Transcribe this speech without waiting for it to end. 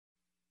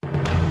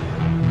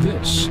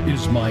This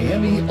is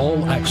Miami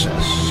All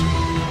Access.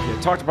 Yeah,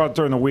 talked about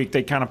during the week,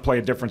 they kind of play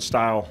a different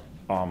style.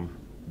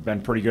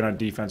 Been pretty good on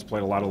defense,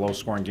 played a lot of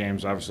low-scoring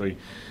games. Obviously,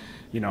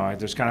 you know,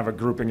 there's kind of a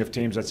grouping of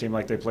teams that seem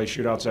like they play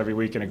shootouts every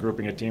week and a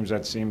grouping of teams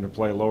that seem to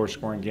play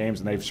lower-scoring games,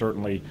 and they've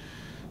certainly,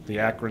 the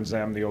Akrons,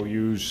 the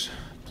OUs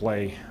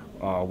play.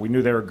 We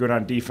knew they were good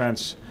on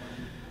defense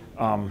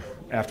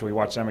after we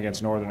watched them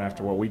against Northern,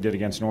 after what we did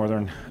against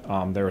Northern.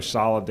 They were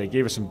solid. They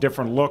gave us some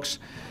different looks.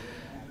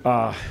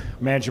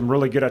 Manage them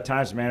really good at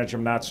times, manage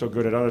them not so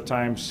good at other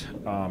times.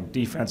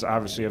 Defense,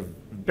 obviously, a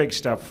big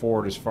step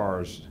forward as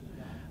far as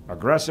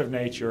aggressive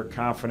nature,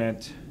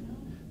 confident,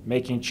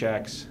 making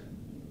checks,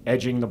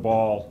 edging the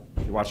ball.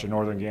 If you watch the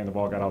Northern game, the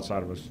ball got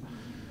outside of us.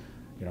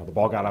 You know, the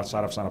ball got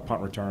outside of us on a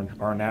punt return.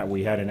 Or in that,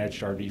 we had an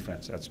edged our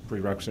defense. That's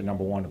prerequisite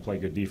number one to play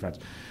good defense.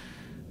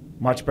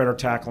 Much better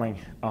tackling.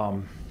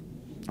 I'm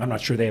not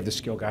sure they have the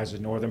skill guys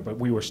at Northern, but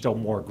we were still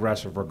more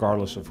aggressive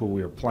regardless of who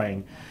we were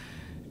playing.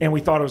 And we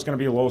thought it was going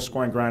to be a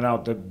low-scoring grind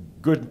out. The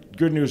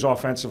good news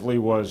offensively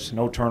was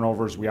no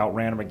turnovers. We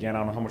outran them again. I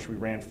don't know how much we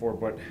ran for,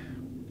 but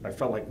I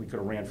felt like we could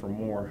have ran for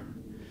more.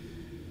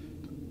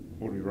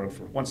 What did we run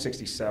for?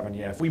 167,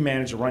 yeah. If we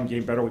managed the run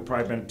game better, we'd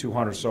probably been at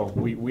 200. So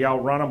we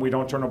outrun them. We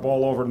don't turn the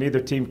ball over.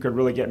 Neither team could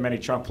really get many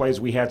chunk plays.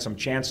 We had some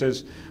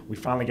chances. We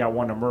finally got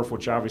one to Murph,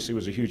 which obviously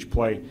was a huge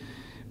play.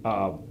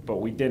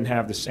 But we didn't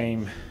have the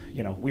same,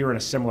 you know, we were in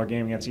a similar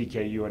game against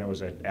EKU, and it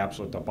was an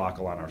absolute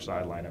debacle on our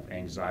sideline of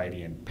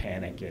anxiety and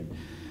panic and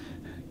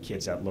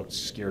kids that looked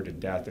scared to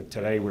death. And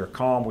today we were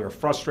calm. We were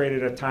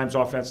frustrated at times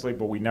offensively,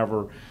 but we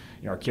never,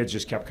 you know, our kids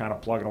just kept kind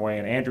of plugging away.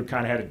 And Andrew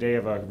kind of had a day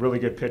of a really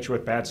good pitcher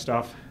with bad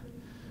stuff,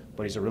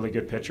 but he's a really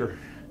good pitcher.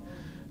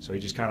 So he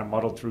just kind of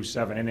muddled through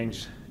 7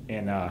 innings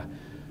and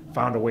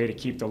found a way to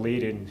keep the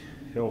lead. And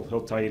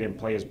he'll tell you he didn't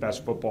play his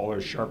best football or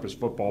his sharpest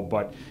football,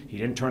 but he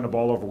didn't turn the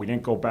ball over. We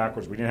didn't go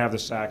backwards. We didn't have the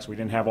sacks. We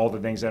didn't have all the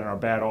things that in our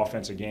bad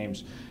offensive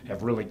games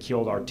have really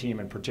killed our team,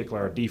 in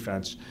particular our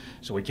defense.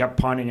 So we kept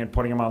punting and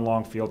putting them on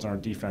long fields, and our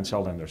defense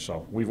held in there.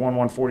 So we've won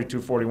one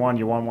 42-41.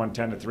 You won one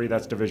 10-3.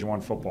 That's Division I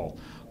football.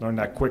 Learned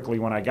that quickly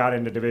when I got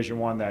into Division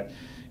I, that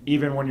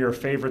even when you're a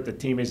favorite, the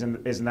team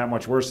isn't that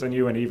much worse than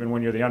you, and even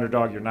when you're the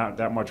underdog, you're not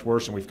that much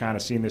worse. And we've kind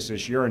of seen this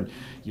year, and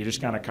you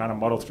just kind of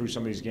muddle through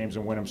some of these games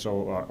and win them.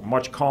 So a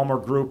much calmer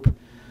group.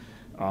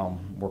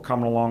 We're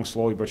coming along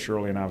slowly but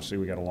surely, and obviously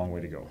we got a long way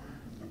to go.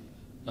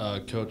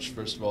 Coach,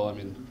 first of all, I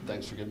mean,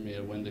 thanks for giving me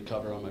a win to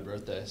cover on my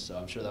birthday, so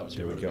I'm sure that was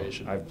your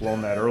motivation. I've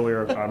blown that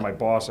earlier on my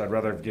boss. I'd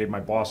rather have gave my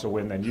boss a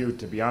win than you,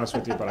 to be honest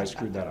with you, but I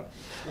screwed that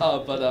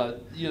up.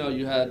 But you know,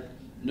 you had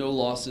no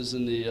losses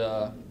in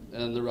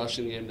the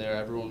rushing game there.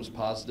 Everyone was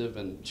positive,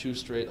 and 2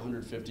 straight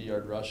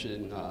 150-yard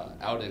rushing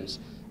outings.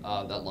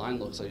 That line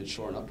looks like it's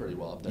shoring up pretty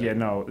well up there. Yeah,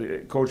 no,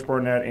 Coach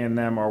Burnett and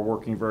them are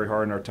working very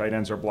hard, and our tight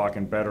ends are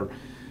blocking better.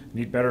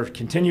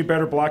 Continued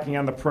better blocking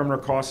on the perimeter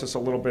cost us a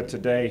little bit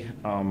today,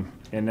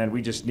 and then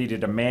we just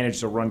needed to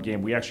manage the run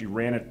game. We actually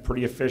ran it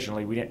pretty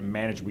efficiently. We didn't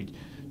manage.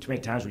 Too many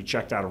times we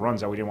checked out of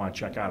runs that we didn't want to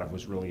check out of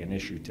was really an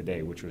issue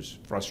today, which was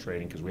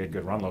frustrating because we had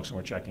good run looks and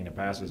we're checking the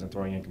passes and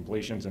throwing in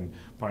completions and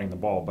punting the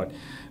ball. But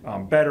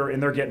better,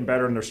 and they're getting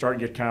better, and they're starting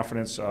to get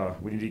confidence.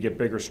 We need to get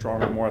bigger,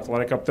 stronger, more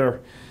athletic up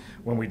there.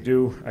 When we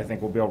do, I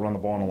think we'll be able to run the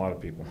ball on a lot of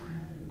people.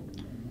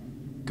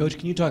 Coach,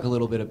 can you talk a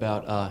little bit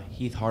about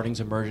Heath Harding's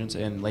emergence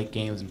in late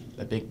games?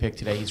 A big pick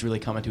today. He's really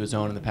come into his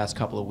own in the past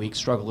couple of weeks.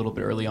 Struggled a little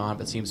bit early on,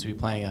 but seems to be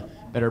playing a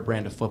better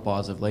brand of football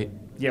as of late.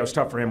 Yeah, it was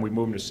tough for him. We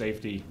moved him to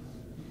safety.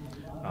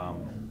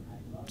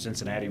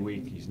 Cincinnati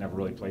week, he's never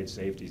really played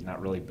safety. He's not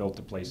really built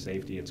to play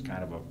safety. It's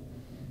kind of a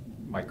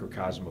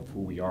microcosm of who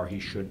we are. He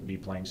shouldn't be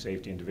playing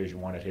safety in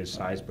Division I at his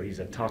size, but he's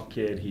a tough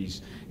kid.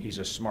 He's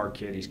a smart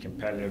kid. He's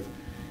competitive.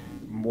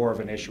 More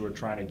of an issue with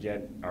trying to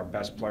get our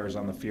best players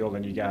on the field,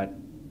 and we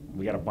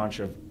got a bunch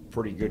of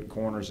pretty good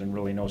corners and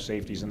really no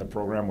safeties in the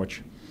program,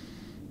 which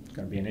is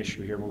going to be an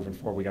issue here moving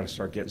forward. We got to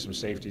start getting some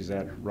safeties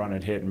that run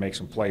and hit and make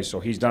some plays.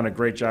 So he's done a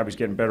great job. He's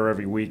getting better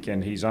every week,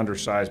 and he's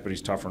undersized, but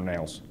he's tougher than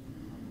nails.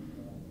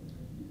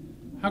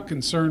 How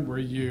concerned were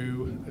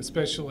you,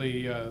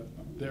 especially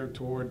there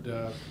toward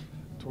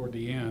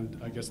the end,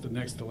 I guess the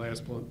next to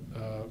last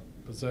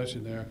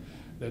possession there,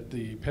 that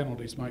the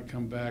penalties might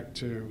come back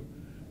to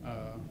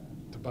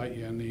bite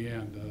you in the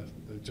end?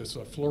 Just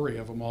a flurry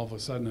of them all of a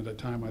sudden at a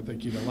time. I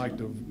think you'd have liked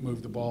to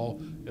move the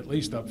ball at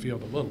least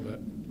upfield a little bit.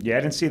 Yeah, I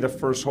didn't see the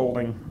first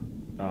holding.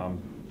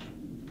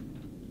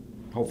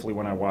 Hopefully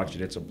when I watch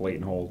it, it's a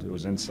blatant hold. It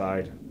was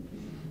inside.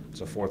 It's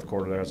the fourth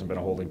quarter. There hasn't been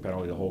a holding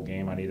penalty the whole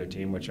game on either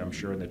team, which I'm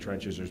sure in the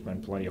trenches there's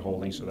been plenty of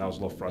holding, so that was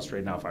a little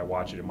frustrating. Now if I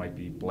watch it, it might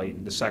be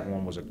blatant. The second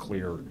one was a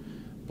clear,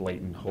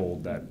 blatant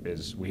hold that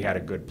is we had a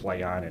good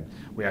play on, and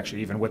we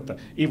actually even with the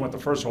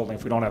first holding,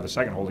 if we don't have the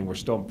second holding, we're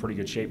still in pretty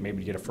good shape maybe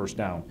to get a first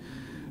down.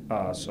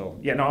 So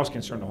yeah, no, I was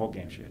concerned the whole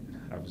game. Shit,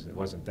 it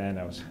wasn't then.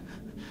 It was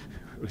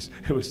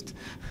 7-0,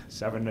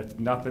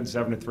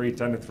 7-3,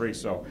 10-3.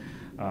 So,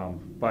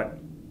 but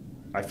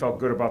I felt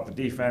good about the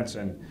defense,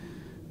 and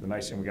the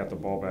nice thing, we got the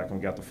ball back and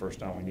we got the first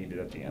down we needed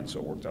at the end,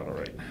 so it worked out all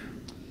right.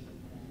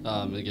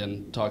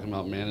 Again, talking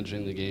about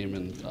managing the game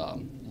and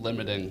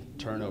limiting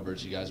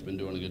turnovers. You guys have been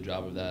doing a good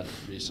job of that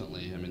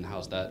recently. I mean,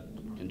 how's that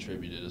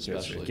contributed,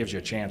 especially? It gives you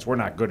a chance. We're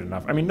not good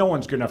enough. I mean, no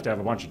one's good enough to have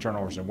a bunch of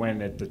turnovers and win.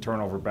 The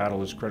turnover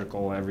battle is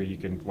critical. You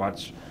can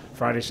watch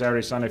Friday,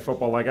 Saturday, Sunday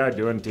football like I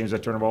do, and teams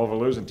that turn the ball over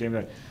lose, and teams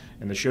that,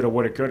 and the shoulda,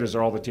 woulda, couldas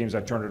are all the teams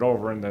that turn it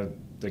over, and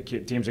the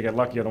teams that get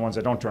lucky are the ones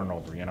that don't turn it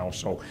over.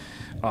 So,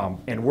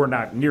 and we're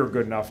not near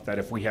good enough that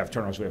if we have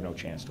turnovers, we have no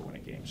chance to win a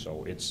game.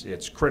 So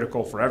it's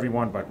critical for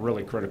everyone, but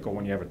really critical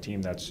when you have a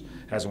team that's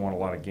hasn't won a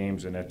lot of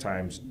games and at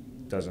times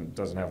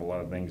doesn't have a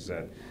lot of things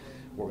that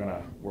we're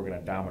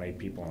gonna dominate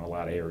people in a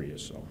lot of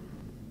areas. So.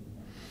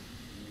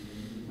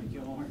 Thank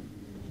you, Homer.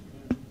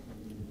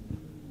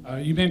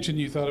 You mentioned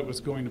you thought it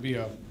was going to be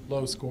a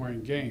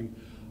low-scoring game.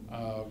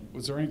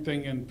 Was there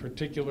anything in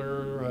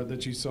particular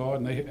that you saw?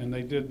 And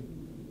they did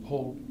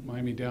hold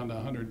Miami down to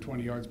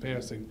 120 yards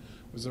passing.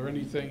 Was there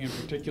anything in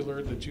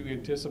particular that you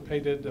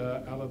anticipated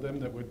out of them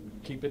that would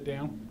keep it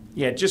down?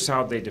 Yeah, just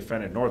how they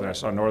defended Northern. I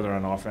saw Northern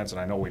on offense, and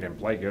I know we didn't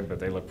play good, but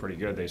they looked pretty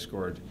good. They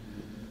scored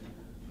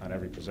on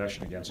every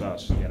possession against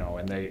us,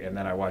 and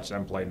then I watched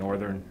them play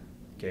Northern.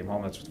 Came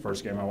home, that's the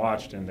first game I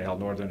watched, and they held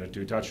Northern to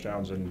 2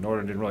 touchdowns, and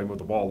Northern didn't really move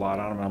the ball a lot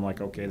on them, and I'm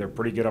like, okay, they're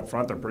pretty good up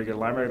front, they're pretty good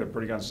linebacker, they're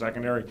pretty good on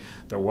secondary,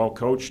 they're well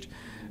coached,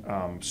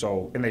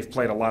 and they've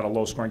played a lot of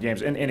low-scoring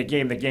games. And in a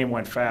game, the game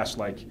went fast.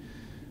 Like,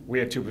 we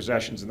had 2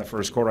 possessions in the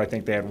first quarter. I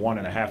think they had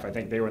 1.5. I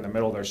think they were in the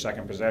middle of their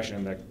second possession,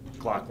 and the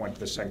clock went to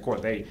the second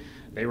quarter.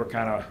 They were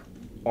kind of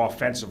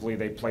offensively,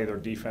 they play their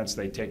defense.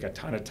 They take a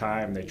ton of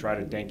time. They try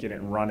to dink it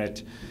and run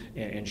it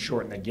and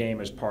shorten the game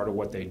as part of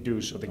what they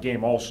do. So the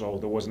game also,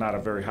 there was not a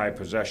very high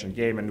possession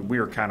game, and we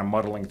were kind of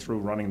muddling through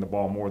running the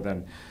ball more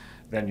than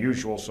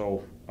usual.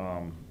 So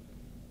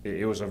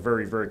it was a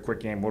very, very quick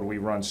game. What do we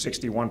run?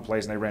 61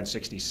 plays, and they ran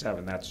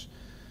 67.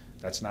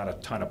 That's not a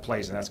ton of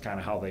plays, and that's kind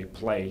of how they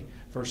play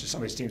versus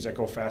some of these teams that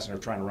go fast and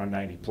are trying to run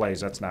 90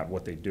 plays. That's not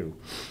what they do.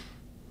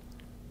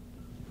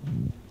 All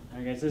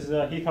right, guys, this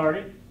is Heath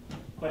Hardy.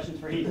 Questions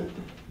for Heath?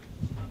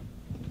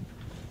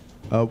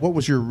 What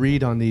was your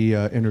read on the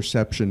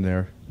interception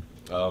there?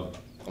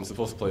 I'm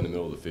supposed to play in the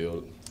middle of the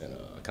field, and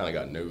I kind of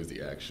got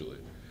nosy, actually.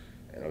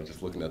 And I was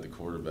just looking at the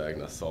quarterback,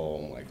 and I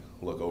saw him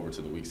look over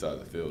to the weak side of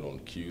the field on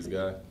the Q's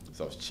guy.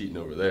 So I was cheating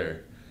over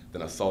there.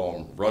 Then I saw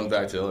him run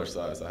back to the other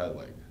side, so I had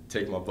to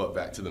take my butt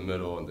back to the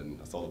middle, and then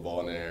I saw the ball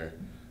in the air.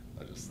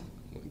 I just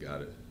went and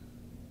got it.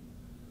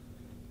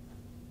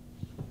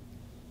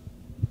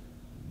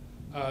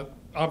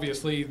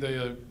 Obviously,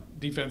 the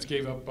defense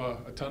gave up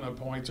a ton of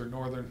points, or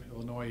Northern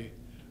Illinois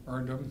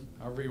earned them,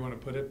 however you want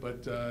to put it.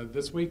 But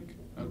this week,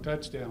 no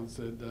touchdowns.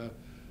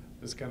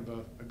 This kind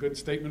of a good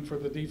statement for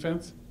the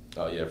defense?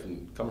 Yeah,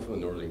 coming from the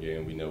Northern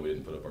game, we know we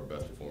didn't put up our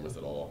best performance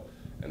at all.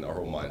 And our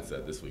whole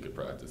mindset this week of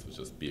practice was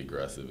just be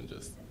aggressive and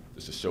just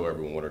show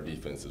everyone what our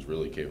defense is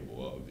really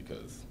capable of,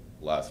 because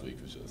last week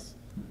was just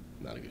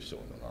not a good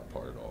showing on our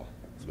part at all.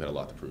 So we had a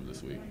lot to prove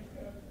this week.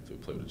 So we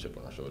played with a chip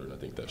on our shoulder, and I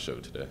think that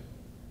showed today.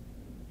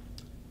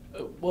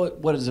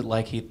 What is it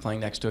like, Heath, playing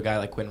next to a guy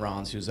like Quinn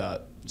Rollins, who's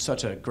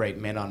such a great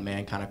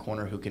man-on-man kind of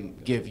corner who can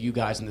give you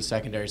guys in the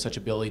secondary such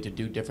ability to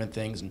do different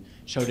things and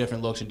show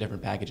different looks and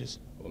different packages?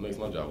 Well, it makes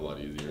my job a lot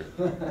easier.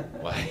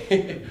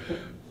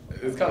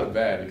 It's kind of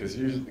bad because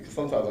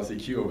sometimes I see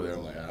Q over there,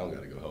 I'm like, I don't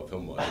got to go help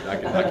him much.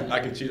 I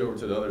can cheat over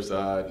to the other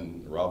side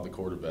and rob the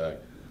quarterback.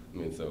 I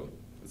mean, so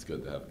it's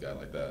good to have a guy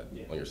like that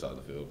on your side of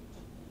the field.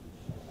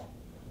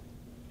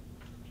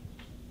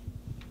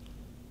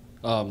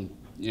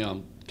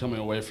 Coming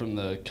away from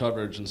the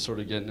coverage and sort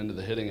of getting into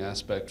the hitting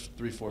aspect,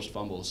 3 forced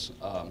fumbles,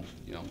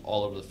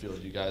 all over the field.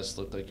 You guys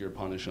looked like you were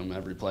punishing them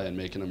every play and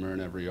making them earn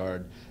every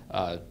yard.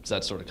 Does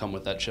that sort of come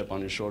with that chip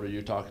on your shoulder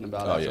you're talking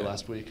about after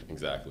last week?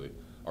 Exactly.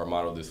 Our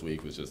motto this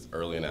week was just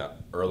early and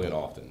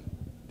often.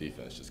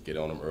 Defense, just get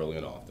on them early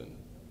and often.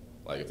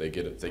 Like if they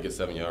get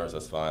 7 yards,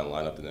 that's fine.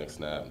 Line up the next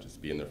snap and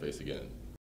just be in their face again.